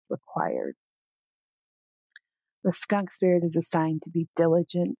required. The skunk spirit is assigned to be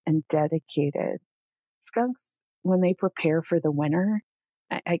diligent and dedicated. Skunks, when they prepare for the winter,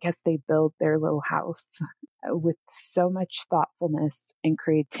 I guess they build their little house with so much thoughtfulness and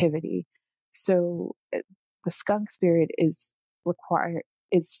creativity. So the skunk spirit is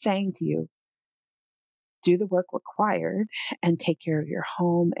saying to you, do the work required and take care of your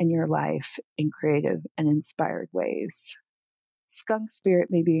home and your life in creative and inspired ways. Skunk spirit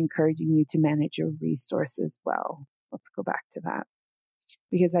may be encouraging you to manage your resources well. Let's go back to that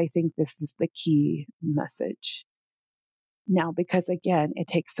because I think this is the key message. Now, because again, it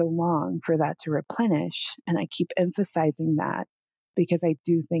takes so long for that to replenish, and I keep emphasizing that because I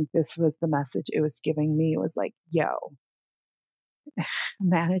do think this was the message it was giving me. It was like, yo,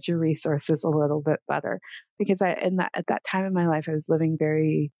 manage your resources a little bit better. Because at that time in my life, I was living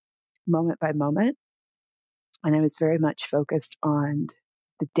very moment by moment, and I was very much focused on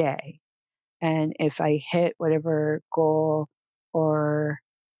the day. And if I hit whatever goal or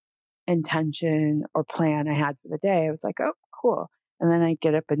intention or plan I had for the day, I was like, oh, cool. And then I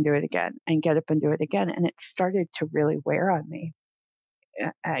get up and do it again and get up and do it again. And it started to really wear on me.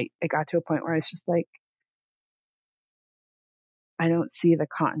 I got to a point where I was just like, I don't see the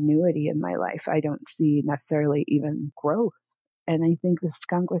continuity in my life. I don't see necessarily even growth. And I think the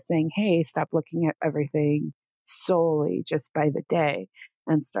skunk was saying, hey, stop looking at everything solely just by the day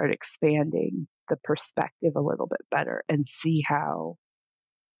and start expanding the perspective a little bit better and see how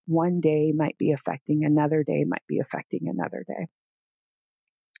one day might be affecting another day, might be affecting another day.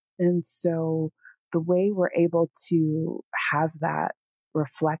 And so the way we're able to have that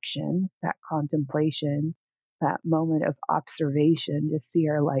reflection, that contemplation, that moment of observation to see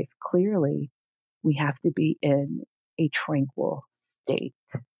our life clearly, we have to be in a tranquil state.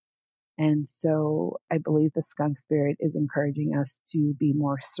 And so I believe the skunk spirit is encouraging us to be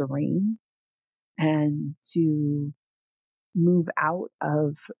more serene and to move out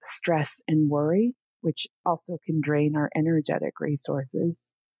of stress and worry, which also can drain our energetic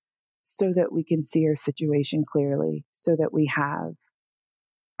resources, so that we can see our situation clearly, so that we have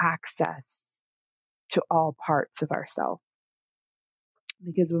access to all parts of ourselves.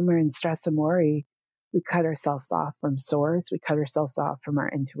 Because when we're in stress and worry, we cut ourselves off from source, we cut ourselves off from our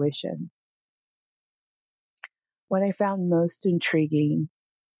intuition. What I found most intriguing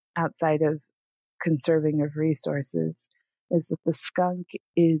outside of conserving of resources is that the skunk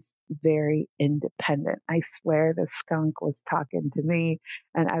is very independent. I swear the skunk was talking to me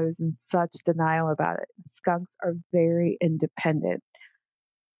and I was in such denial about it. Skunks are very independent.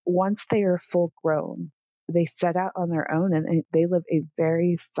 Once they are full grown, they set out on their own and they live a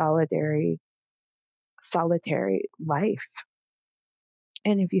very solitary life.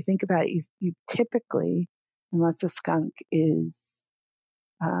 And if you think about it, you typically, unless a skunk is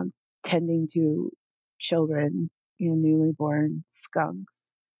tending to children, newly born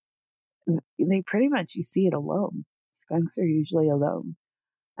skunks, they pretty much, you see it alone. Skunks are usually alone.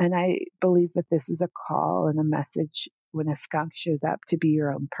 And I believe that this is a call and a message when a skunk shows up to be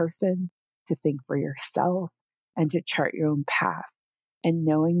your own person, to think for yourself, and to chart your own path. And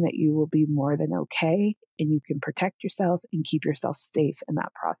knowing that you will be more than okay and you can protect yourself and keep yourself safe in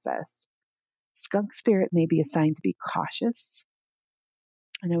that process. Skunk spirit may be assigned to be cautious.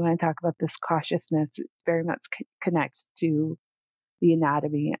 And I want to talk about this cautiousness. It very much connects to the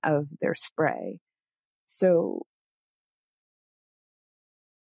anatomy of their spray. So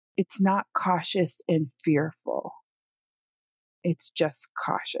it's not cautious and fearful. It's just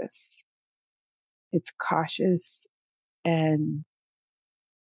cautious. It's cautious and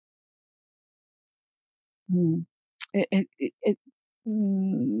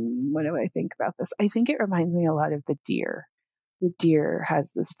what do I think about this? I think it reminds me a lot of the deer. The deer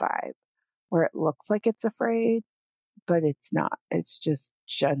has this vibe where it looks like it's afraid, but it's not. It's just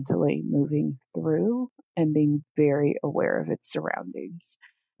gently moving through and being very aware of its surroundings.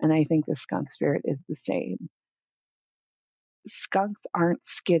 And I think the skunk spirit is the same. Skunks aren't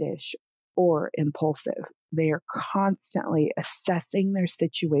skittish or impulsive. They are constantly assessing their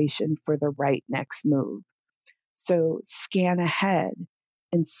situation for the right next move. So scan ahead,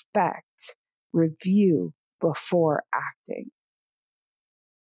 inspect, review before acting.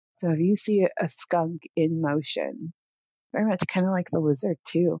 So if you see a skunk in motion, very much kind of like the lizard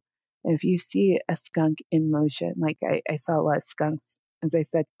too. If you see a skunk in motion, like I saw a lot of skunks, as I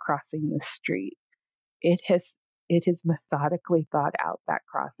said, crossing the street, it has methodically thought out that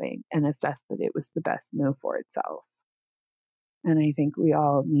crossing and assessed that it was the best move for itself. And I think we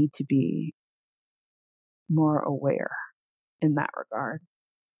all need to be more aware in that regard.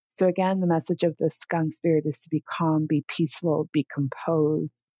 So again, the message of the skunk spirit is to be calm, be peaceful, be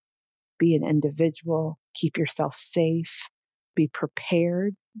composed, be an individual, keep yourself safe, be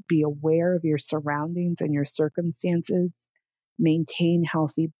prepared, be aware of your surroundings and your circumstances, maintain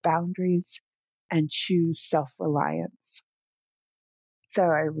healthy boundaries, and choose self reliance. So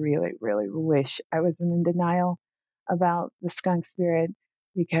I really, really wish I wasn't in denial about the skunk spirit,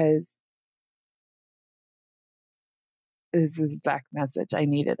 because this is the exact message I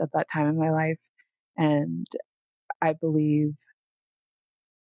needed at that time in my life. And I believe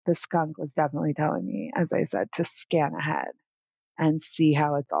the skunk was definitely telling me, as I said, to scan ahead and see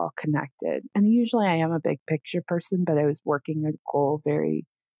how it's all connected. And usually I am a big picture person, but I was working a goal very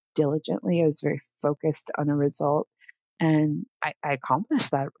diligently. I was very focused on a result, and I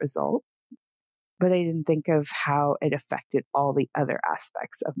accomplished that result, but I didn't think of how it affected all the other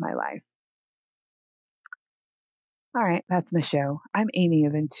aspects of my life. All right, that's my show. I'm Amy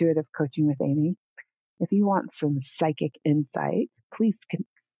of Intuitive Coaching with Amy. If you want some psychic insight, please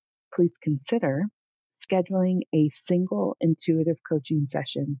consider scheduling a single intuitive coaching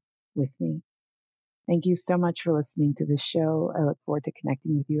session with me. Thank you so much for listening to this show. I look forward to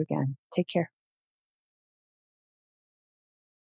connecting with you again. Take care.